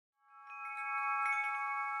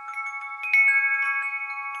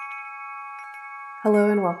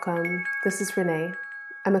Hello and welcome. This is Renee.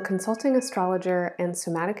 I'm a consulting astrologer and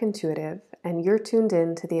somatic intuitive, and you're tuned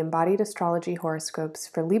in to the Embodied Astrology horoscopes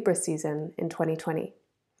for Libra season in 2020.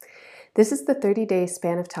 This is the 30-day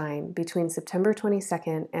span of time between September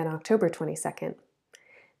 22nd and October 22nd.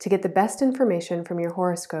 To get the best information from your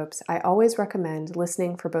horoscopes, I always recommend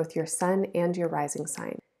listening for both your sun and your rising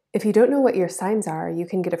sign. If you don't know what your signs are, you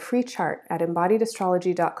can get a free chart at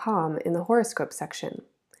embodiedastrology.com in the horoscope section.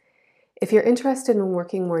 If you're interested in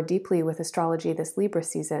working more deeply with astrology this Libra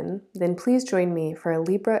season, then please join me for a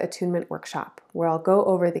Libra attunement workshop, where I'll go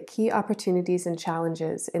over the key opportunities and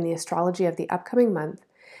challenges in the astrology of the upcoming month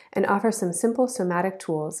and offer some simple somatic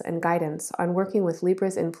tools and guidance on working with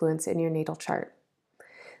Libra's influence in your natal chart.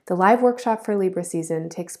 The live workshop for Libra season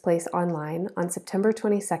takes place online on September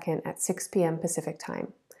 22nd at 6 p.m. Pacific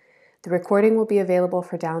Time. The recording will be available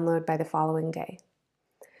for download by the following day.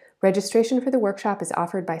 Registration for the workshop is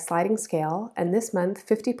offered by sliding scale, and this month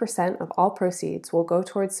 50% of all proceeds will go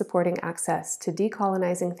towards supporting access to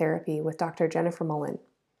decolonizing therapy with Dr. Jennifer Mullen.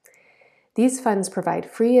 These funds provide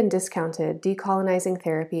free and discounted decolonizing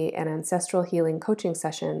therapy and ancestral healing coaching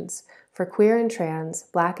sessions for queer and trans,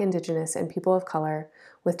 Black, Indigenous, and people of color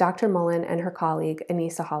with Dr. Mullen and her colleague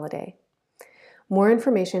Anissa Holiday. More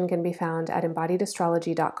information can be found at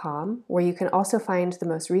embodiedastrology.com, where you can also find the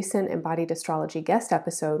most recent Embodied Astrology guest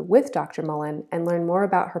episode with Dr. Mullen and learn more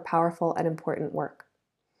about her powerful and important work.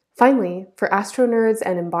 Finally, for astro nerds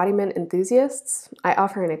and embodiment enthusiasts, I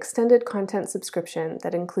offer an extended content subscription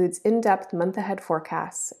that includes in-depth month-ahead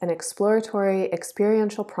forecasts and exploratory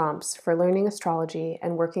experiential prompts for learning astrology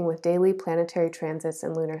and working with daily planetary transits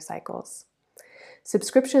and lunar cycles.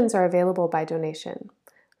 Subscriptions are available by donation.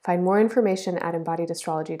 Find more information at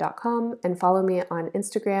embodiedastrology.com and follow me on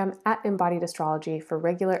Instagram at embodiedastrology for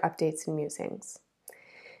regular updates and musings.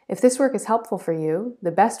 If this work is helpful for you, the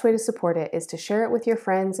best way to support it is to share it with your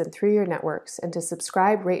friends and through your networks, and to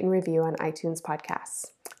subscribe, rate, and review on iTunes podcasts.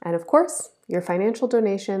 And of course, your financial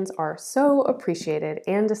donations are so appreciated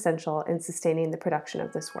and essential in sustaining the production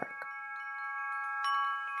of this work.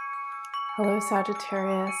 Hello,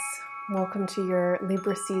 Sagittarius. Welcome to your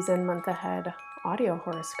Libra season month ahead audio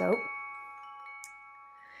horoscope.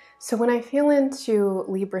 So when I feel into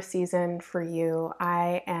Libra season for you,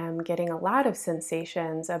 I am getting a lot of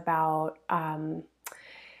sensations about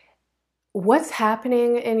what's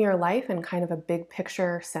happening in your life in kind of a big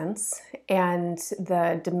picture sense, and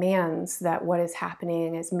the demands that what is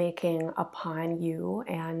happening is making upon you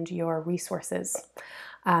and your resources.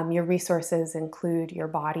 Your resources include your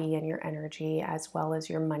body and your energy, as well as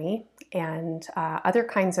your money and other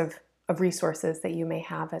kinds of resources that you may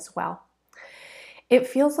have as well. It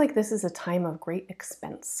feels like this is a time of great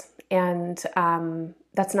expense, and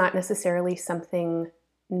that's not necessarily something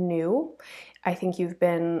new. I think you've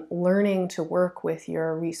been learning to work with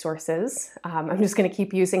your resources. I'm just going to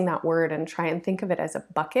keep using that word and try and think of it as a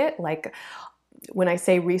bucket. Like when I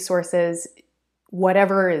say resources,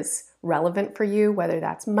 whatever is relevant for you, whether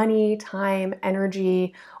that's money, time,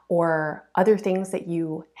 energy, or other things that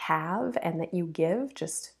you have and that you give,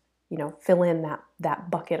 just fill in that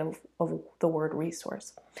bucket of the word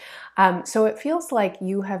resource. So it feels like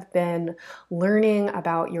you have been learning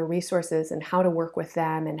about your resources and how to work with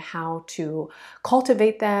them and how to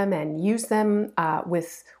cultivate them and use them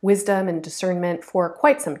with wisdom and discernment for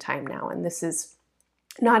quite some time now. And this is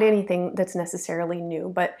not anything that's necessarily new,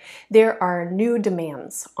 but there are new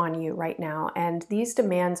demands on you right now, and these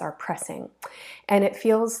demands are pressing. And it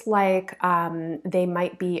feels like they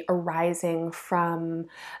might be arising from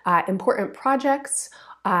important projects.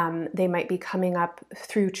 They might be coming up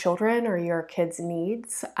through children or your kids'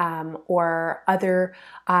 needs, or other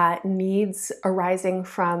needs arising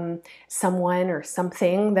from someone or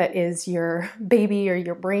something that is your baby or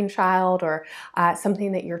your brainchild, or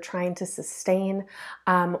something that you're trying to sustain,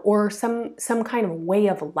 or some kind of way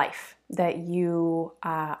of life that you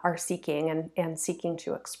are seeking and seeking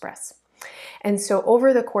to express. And so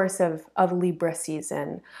over the course of Libra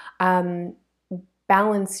season,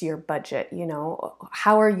 balance your budget.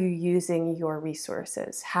 How are you using your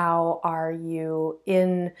resources? How are you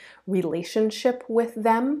in relationship with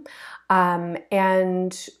them?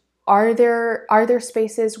 And are there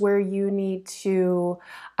spaces where you need to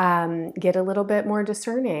get a little bit more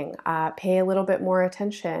discerning, pay a little bit more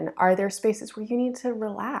attention? Are there spaces where you need to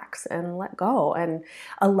relax and let go and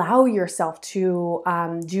allow yourself to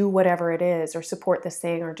do whatever it is, or support this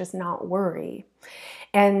thing, or just not worry?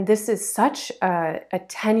 And this is such a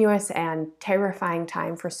tenuous and terrifying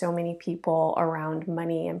time for so many people around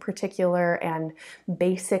money in particular, and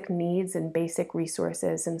basic needs and basic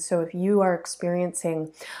resources. And so if you are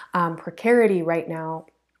experiencing precarity right now,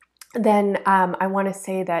 then I want to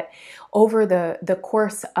say that over the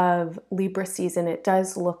course of Libra season, it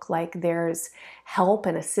does look like there's help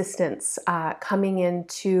and assistance coming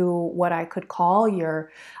into what I could call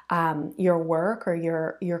your work or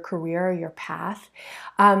your career, your path,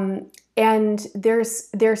 and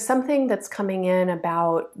there's something that's coming in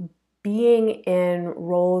about being in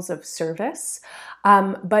roles of service,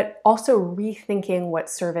 but also rethinking what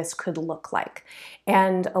service could look like.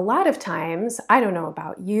 And a lot of times, I don't know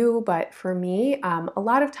about you, but for me, a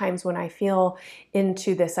lot of times when I feel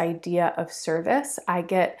into this idea of service, I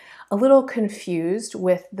get a little confused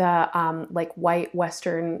with the like white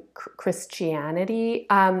Western Christianity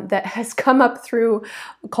that has come up through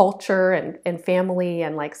culture and family.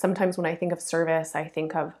 And like sometimes when I think of service, I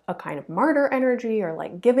think of a kind of martyr energy or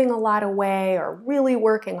like giving a lot away or really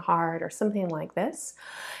working hard or something like this.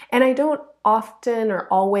 And I don't often or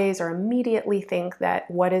always or immediately think that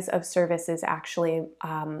what is of service is actually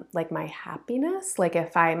like my happiness. Like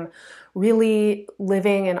if I'm really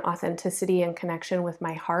living in authenticity and connection with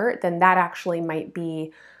my heart, then that actually might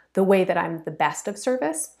be the way that I'm the best of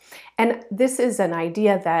service. And this is an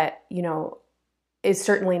idea that, is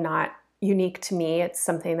certainly not unique to me. It's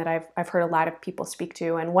something that I've heard a lot of people speak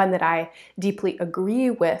to, and one that I deeply agree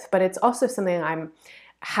with, but it's also something I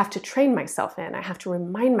have to train myself in. I have to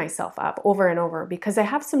remind myself of over and over because I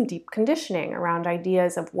have some deep conditioning around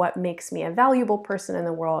ideas of what makes me a valuable person in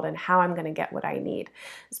the world and how I'm going to get what I need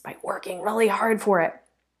is by working really hard for it.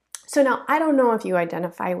 So now I don't know if you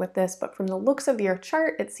identify with this, but from the looks of your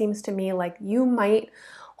chart, it seems to me like you might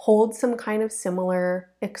hold some kind of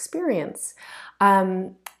similar experience.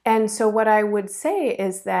 And so what I would say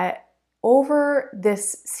is that over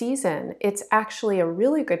this season, it's actually a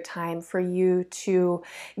really good time for you to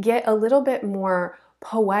get a little bit more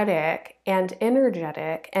poetic and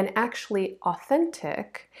energetic and actually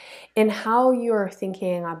authentic in how you're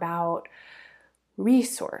thinking about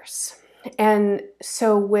resource. And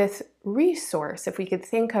so with resource, if we could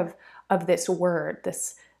think of this word,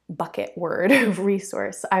 this bucket word of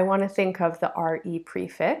resource, I want to think of the RE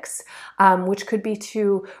prefix, which could be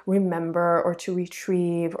to remember or to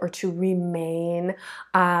retrieve or to remain.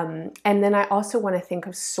 And then I also want to think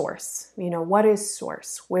of source. What is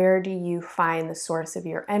source? Where do you find the source of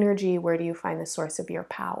your energy? Where do you find the source of your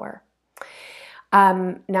power?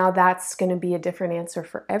 Now that's going to be a different answer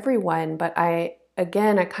for everyone, but I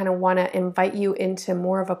kind of want to invite you into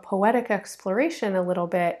more of a poetic exploration a little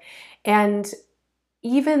bit. And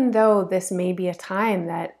even though this may be a time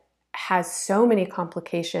that has so many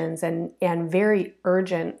complications and very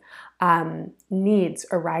urgent needs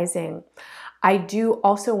arising, I do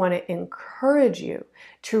also want to encourage you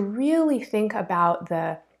to really think about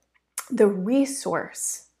the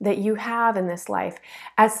resource that you have in this life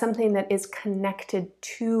as something that is connected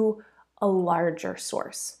to a larger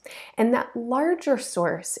source. And that larger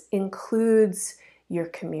source includes your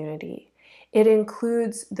community. It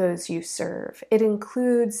includes those you serve. It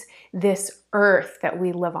includes this earth that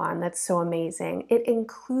we live on that's so amazing. It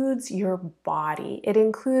includes your body. It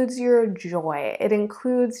includes your joy. It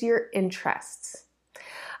includes your interests,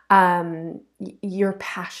 your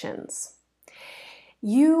passions.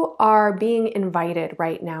 You are being invited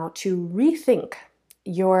right now to rethink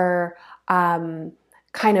your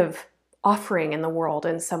kind of offering in the world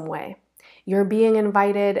in some way. You're being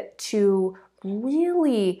invited to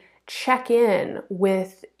really check in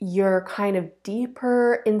with your kind of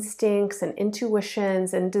deeper instincts and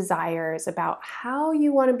intuitions and desires about how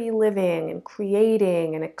you want to be living and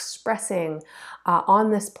creating and expressing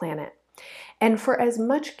on this planet. And for as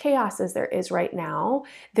much chaos as there is right now,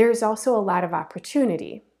 there's also a lot of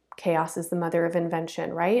opportunity. Chaos is the mother of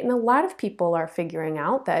invention, right? And a lot of people are figuring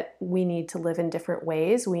out that we need to live in different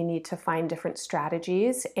ways. We need to find different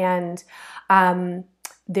strategies. And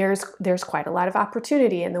there's quite a lot of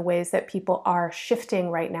opportunity in the ways that people are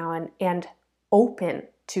shifting right now and open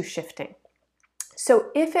to shifting.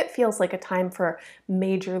 So if it feels like a time for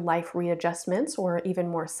major life readjustments or even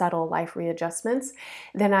more subtle life readjustments,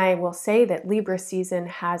 then I will say that Libra season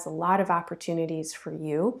has a lot of opportunities for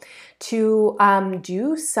you to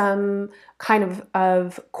do some kind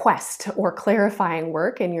of quest or clarifying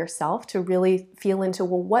work in yourself to really feel into,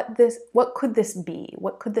 well, what could this be?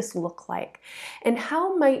 What could this look like? And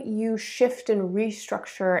how might you shift and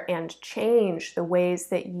restructure and change the ways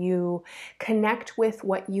that you connect with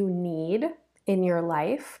what you need in your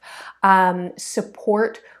life,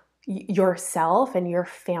 support yourself and your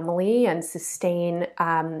family and sustain,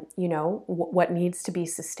 what needs to be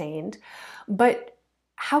sustained. But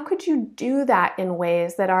how could you do that in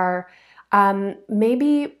ways that are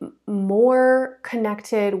maybe more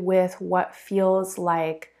connected with what feels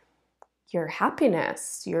like your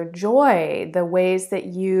happiness, your joy, the ways that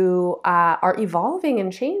you are evolving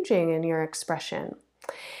and changing in your expression.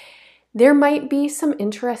 There might be some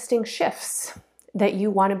interesting shifts that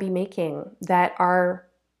you want to be making that are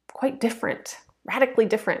quite different, radically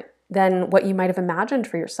different than what you might have imagined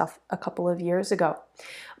for yourself a couple of years ago.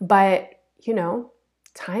 But,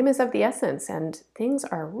 time is of the essence and things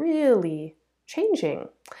are really changing.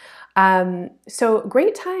 So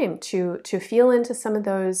great time to feel into some of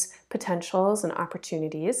those potentials and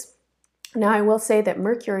opportunities. Now, I will say that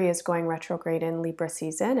Mercury is going retrograde in Libra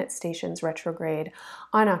season. It stations retrograde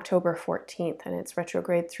on October 14th, and it's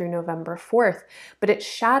retrograde through November 4th. But its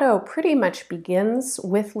shadow pretty much begins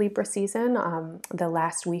with Libra season, the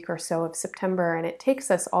last week or so of September, and it takes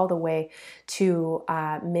us all the way to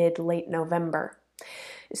mid-late November.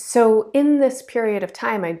 So in this period of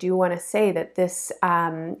time, I do want to say that this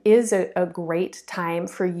is a great time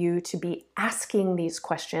for you to be asking these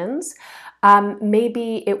questions.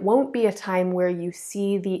 Maybe it won't be a time where you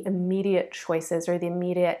see the immediate choices or the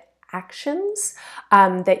immediate actions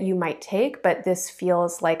that you might take, but this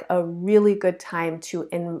feels like a really good time to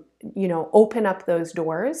open up those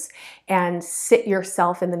doors and sit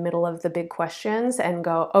yourself in the middle of the big questions and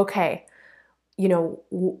go, okay,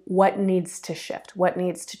 what needs to shift? What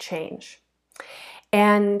needs to change?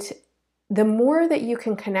 And the more that you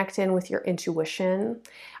can connect in with your intuition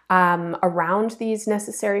around these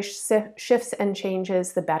necessary shifts and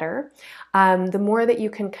changes, the better. The more that you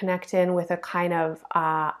can connect in with a kind of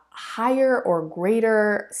higher or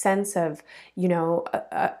greater sense of,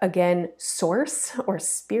 again, source or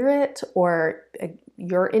spirit or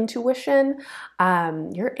your intuition,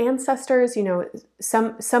 your ancestors,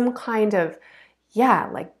 some kind of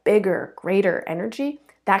like bigger, greater energy,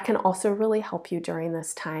 that can also really help you during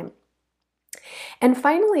this time. And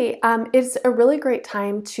finally, it's a really great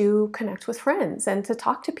time to connect with friends and to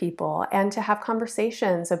talk to people and to have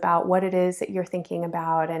conversations about what it is that you're thinking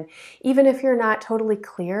about. And even if you're not totally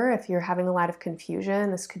clear, if you're having a lot of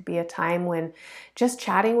confusion, this could be a time when just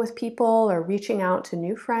chatting with people or reaching out to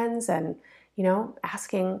new friends and,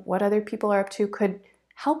 asking what other people are up to could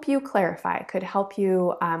help you clarify, could help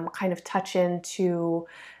you kind of touch into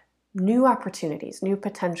new opportunities, new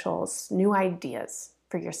potentials, new ideas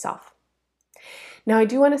for yourself. Now, I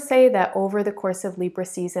do want to say that over the course of Libra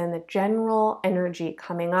season, the general energy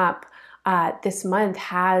coming up this month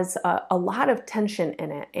has a lot of tension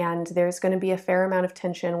in it, and there's going to be a fair amount of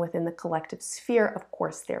tension within the collective sphere. Of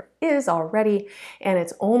course, there is already, and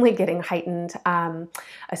it's only getting heightened,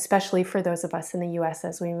 especially for those of us in the US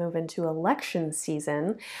as we move into election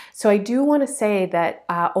season. So I do want to say that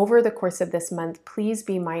over the course of this month, please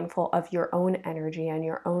be mindful of your own energy and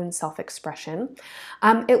your own self-expression.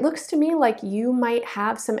 It looks to me like you might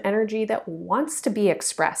have some energy that wants to be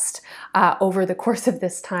expressed over the course of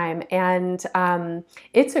this time, and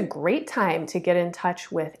it's a great time to get in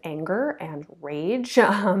touch with anger and rage,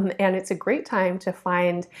 and it's a great time to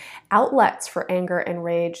find outlets for anger and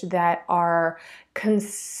rage that are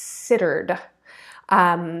considered.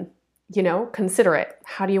 Considerate.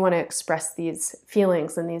 How do you want to express these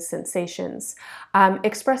feelings and these sensations?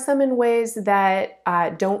 Express them in ways that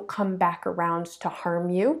don't come back around to harm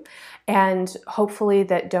you, and hopefully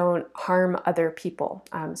that don't harm other people.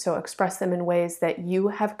 So express them in ways that you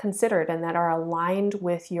have considered and that are aligned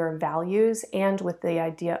with your values and with the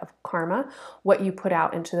idea of karma. What you put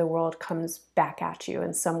out into the world comes back at you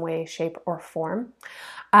in some way, shape, or form.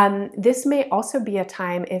 This may also be a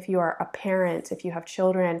time, if you are a parent, if you have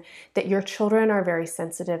children, that your children are very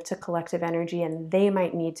sensitive to collective energy and they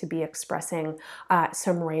might need to be expressing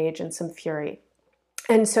some rage and some fury.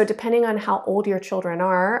 And so depending on how old your children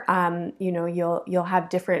are, you'll have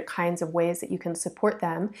different kinds of ways that you can support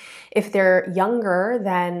them. If they're younger,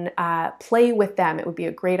 then play with them. It would be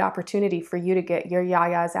a great opportunity for you to get your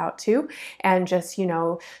yayas out too and just,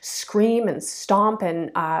 scream and stomp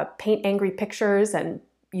and paint angry pictures and,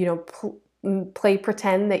 play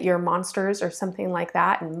pretend that you're monsters or something like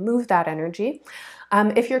that and move that energy.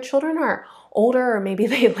 If your children are older or maybe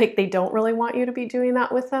they don't really want you to be doing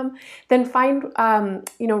that with them, then find,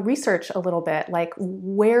 research a little bit, like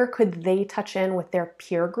where could they touch in with their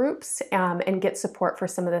peer groups and get support for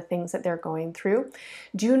some of the things that they're going through.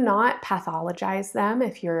 Do not pathologize them.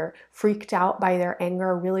 If you're freaked out by their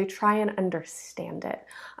anger, really try and understand it.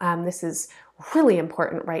 This is really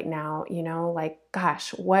important right now,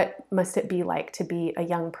 gosh, what must it be like to be a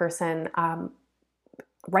young person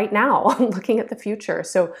right now, looking at the future.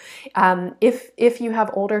 So if you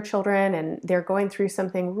have older children and they're going through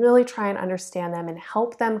something, really try and understand them and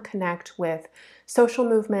help them connect with social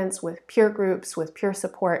movements, with peer groups, with peer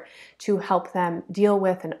support to help them deal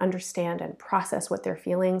with and understand and process what they're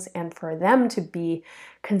feelings, and for them to be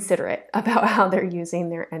considerate about how they're using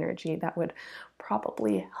their energy. That would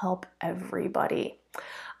probably help everybody.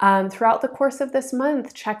 Throughout the course of this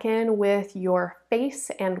month, check in with your face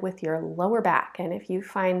and with your lower back. And if you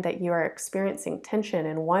find that you are experiencing tension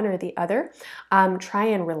in one or the other, try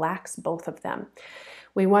and relax both of them.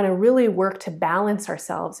 We want to really work to balance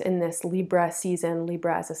ourselves in this Libra season,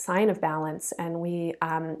 Libra as a sign of balance, and we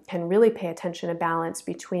can really pay attention to balance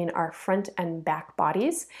between our front and back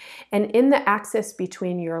bodies. And in the axis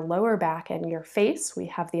between your lower back and your face, we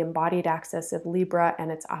have the embodied axis of Libra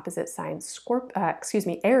and its opposite sign,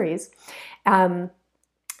 Aries.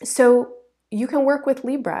 So you can work with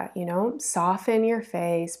Libra, soften your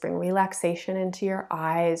face, bring relaxation into your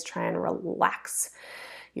eyes, try and relax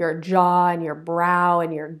your jaw and your brow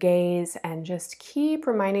and your gaze, and just keep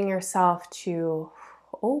reminding yourself to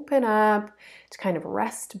open up, to kind of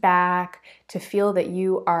rest back, to feel that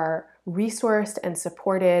you are resourced and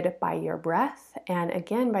supported by your breath, and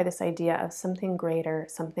again, by this idea of something greater,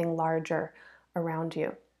 something larger around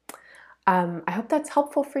you. I hope that's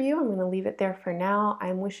helpful for you. I'm going to leave it there for now.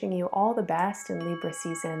 I'm wishing you all the best in Libra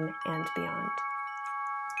season and beyond.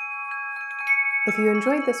 If you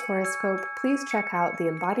enjoyed this horoscope, please check out the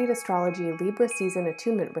Embodied Astrology Libra Season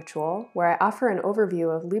Attunement Ritual, where I offer an overview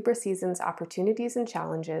of Libra season's opportunities and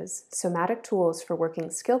challenges, somatic tools for working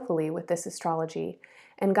skillfully with this astrology,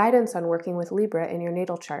 and guidance on working with Libra in your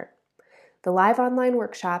natal chart. The live online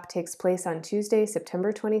workshop takes place on Tuesday,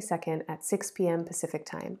 September 22nd at 6 p.m. Pacific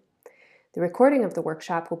Time. The recording of the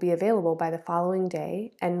workshop will be available by the following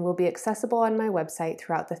day and will be accessible on my website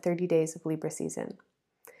throughout the 30 days of Libra season.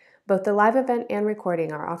 Both the live event and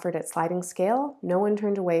recording are offered at sliding scale, no one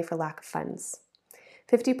turned away for lack of funds.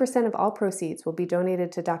 50% of all proceeds will be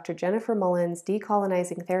donated to Dr. Jennifer Mullen's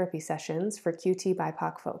Decolonizing Therapy Sessions for QT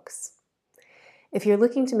BIPOC folks. If you're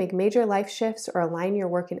looking to make major life shifts or align your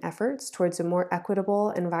work and efforts towards a more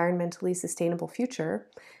equitable, environmentally sustainable future,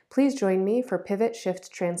 please join me for Pivot,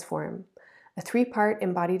 Shift, Transform, a 3-part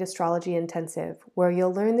embodied astrology intensive where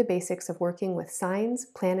you'll learn the basics of working with signs,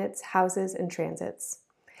 planets, houses, and transits.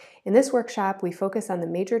 In this workshop, we focus on the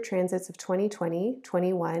major transits of 2020,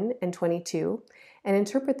 21, and 22, and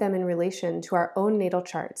interpret them in relation to our own natal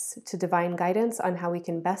charts to divine guidance on how we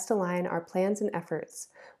can best align our plans and efforts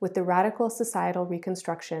with the radical societal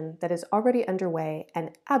reconstruction that is already underway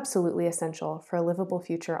and absolutely essential for a livable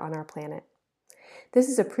future on our planet. This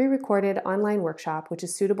is a pre-recorded online workshop which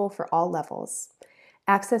is suitable for all levels.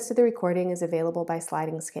 Access to the recording is available by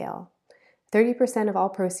sliding scale. 30% of all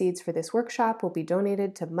proceeds for this workshop will be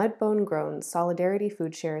donated to Mudbone Grown Solidarity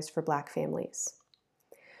Food Shares for Black families.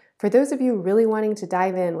 For those of you really wanting to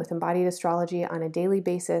dive in with embodied astrology on a daily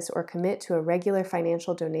basis or commit to a regular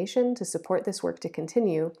financial donation to support this work to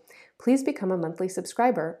continue, please become a monthly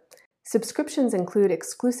subscriber. Subscriptions include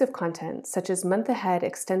exclusive content such as month-ahead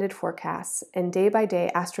extended forecasts and day-by-day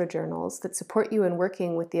astro journals that support you in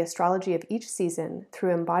working with the astrology of each season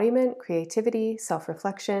through embodiment, creativity,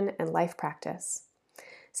 self-reflection, and life practice.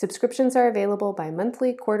 Subscriptions are available by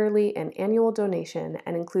monthly, quarterly, and annual donation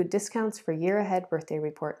and include discounts for year-ahead birthday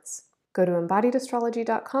reports. Go to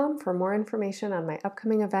embodiedastrology.com for more information on my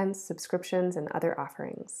upcoming events, subscriptions, and other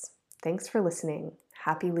offerings. Thanks for listening.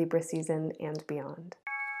 Happy Libra season and beyond.